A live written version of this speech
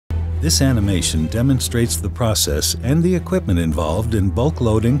This animation demonstrates the process and the equipment involved in bulk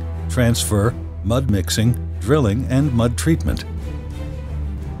loading, transfer, mud mixing, drilling, and mud treatment.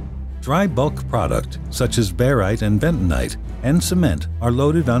 Dry bulk product, such as barite and bentonite, and cement are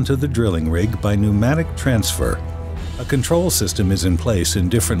loaded onto the drilling rig by pneumatic transfer. A control system is in place in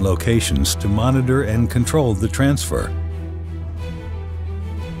different locations to monitor and control the transfer.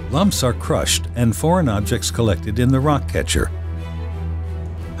 Lumps are crushed and foreign objects collected in the rock catcher.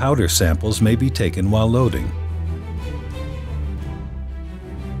 Powder samples may be taken while loading.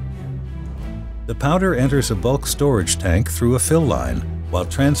 The powder enters a bulk storage tank through a fill line, while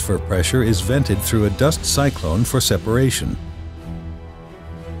transfer pressure is vented through a dust cyclone for separation.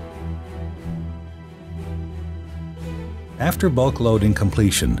 After bulk loading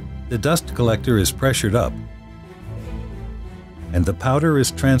completion, the dust collector is pressured up, and the powder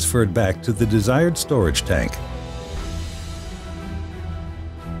is transferred back to the desired storage tank.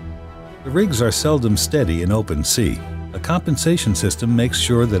 The rigs are seldom steady in open sea. A compensation system makes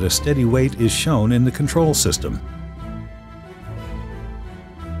sure that a steady weight is shown in the control system.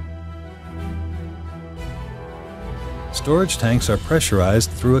 Storage tanks are pressurized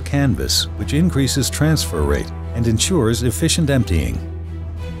through a canvas, which increases transfer rate and ensures efficient emptying.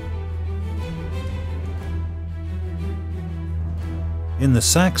 In the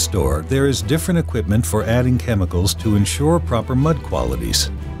SAC store, there is different equipment for adding chemicals to ensure proper mud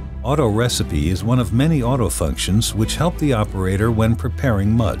qualities. Auto recipe is one of many auto functions which help the operator when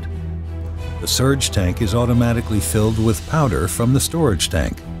preparing mud. The surge tank is automatically filled with powder from the storage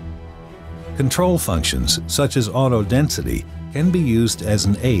tank. Control functions, such as auto density, can be used as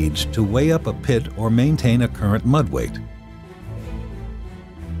an aid to weigh up a pit or maintain a current mud weight.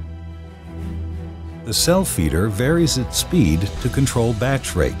 The cell feeder varies its speed to control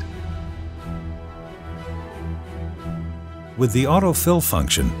batch rate. With the autofill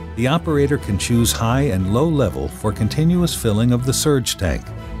function, the operator can choose high and low level for continuous filling of the surge tank.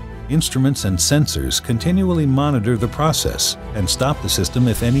 Instruments and sensors continually monitor the process and stop the system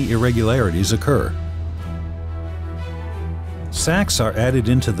if any irregularities occur. Sacks are added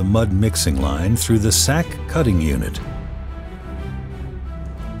into the mud mixing line through the sack cutting unit.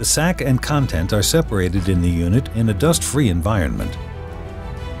 The sack and content are separated in the unit in a dust-free environment.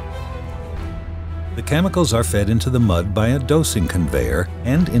 The chemicals are fed into the mud by a dosing conveyor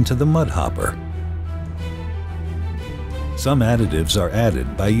and into the mud hopper. Some additives are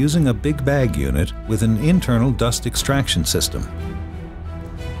added by using a big bag unit with an internal dust extraction system.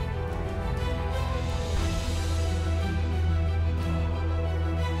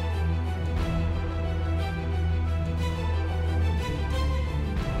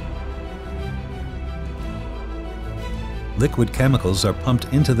 Liquid chemicals are pumped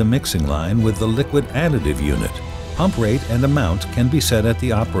into the mixing line with the liquid additive unit. Pump rate and amount can be set at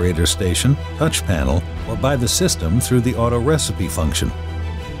the operator station, touch panel, or by the system through the auto recipe function.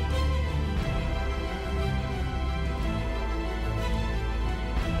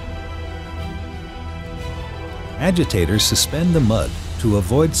 Agitators suspend the mud to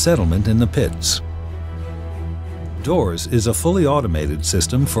avoid settlement in the pits. Doors is a fully automated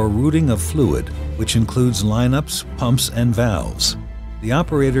system for routing of fluid, which includes lineups, pumps, and valves. The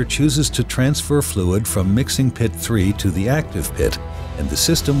operator chooses to transfer fluid from mixing pit 3 to the active pit, and the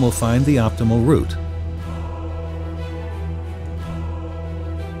system will find the optimal route.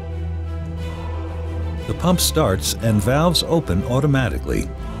 The pump starts and valves open automatically.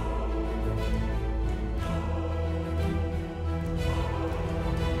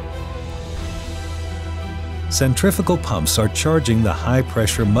 Centrifugal pumps are charging the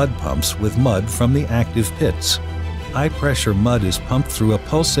high-pressure mud pumps with mud from the active pits. High-pressure mud is pumped through a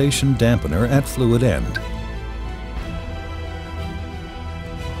pulsation dampener at fluid end.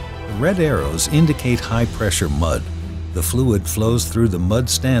 The red arrows indicate high-pressure mud. The fluid flows through the mud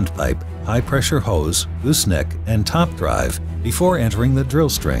standpipe, high-pressure hose, gooseneck, and top drive before entering the drill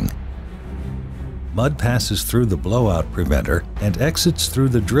string. Mud passes through the blowout preventer and exits through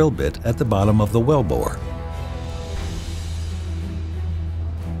the drill bit at the bottom of the wellbore.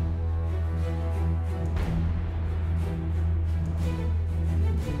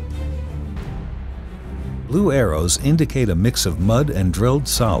 Blue arrows indicate a mix of mud and drilled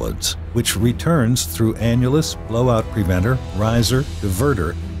solids, which returns through annulus, blowout preventer, riser,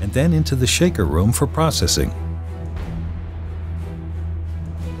 diverter, and then into the shaker room for processing.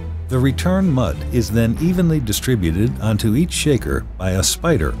 The return mud is then evenly distributed onto each shaker by a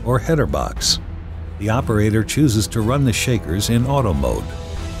spider or header box. The operator chooses to run the shakers in auto mode.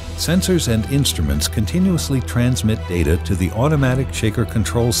 Sensors and instruments continuously transmit data to the automatic shaker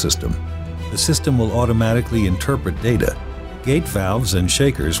control system. The system will automatically interpret data. Gate valves and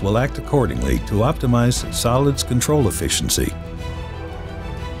shakers will act accordingly to optimize solids control efficiency.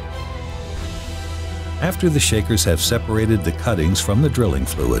 After the shakers have separated the cuttings from the drilling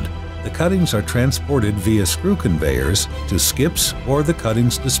fluid, the cuttings are transported via screw conveyors to skips or the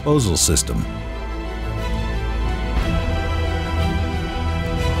cuttings disposal system.